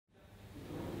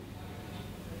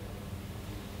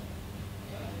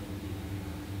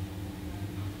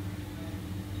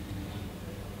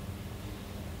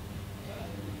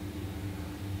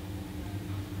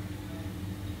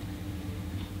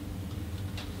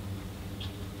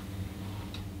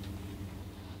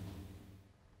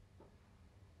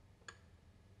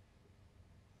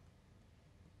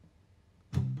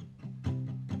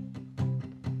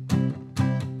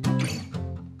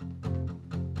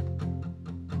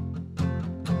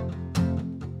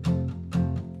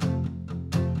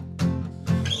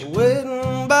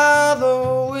Waiting by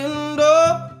the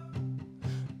window,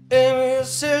 Amy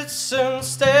sits and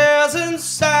stares in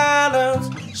silence.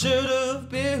 Should have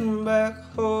been back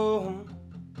home.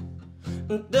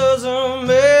 It doesn't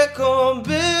make a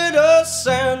bit of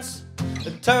sense.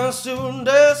 It turns to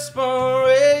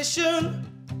desperation.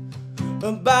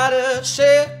 Her body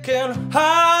shaking,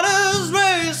 heart is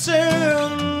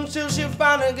racing, till she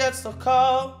finally gets the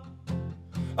call.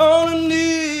 On her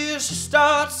knees she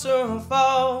starts to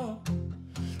fall.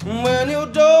 When you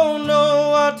don't know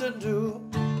what to do,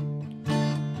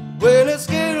 when it's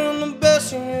getting the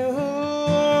best of you,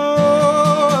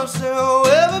 I say, oh,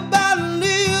 everybody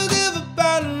needs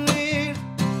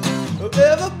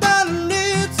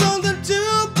something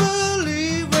to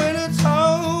believe. When it's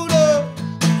hold up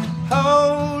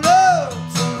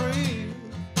to read.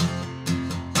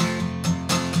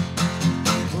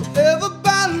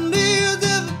 Everybody needs,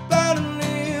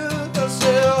 I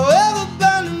say, oh,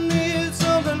 everybody needs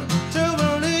something to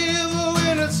believe.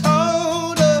 When it's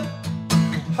hold up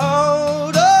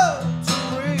to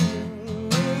read.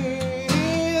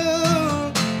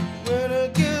 When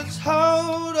it gets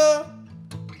hold up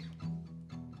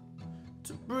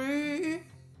to breathe.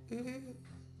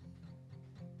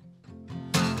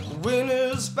 When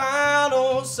his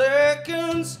final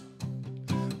seconds,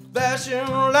 flashing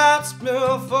lights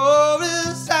before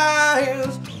his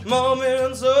eyes,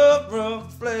 moments of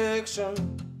reflection,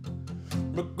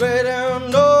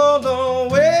 regretting all the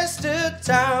wasted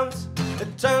times.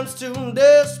 It turns to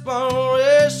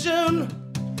desperation.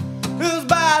 His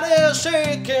body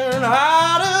shaking,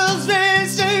 heart is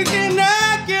racing.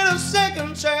 I get a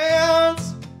second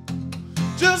chance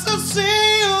just to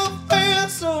see your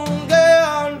face again.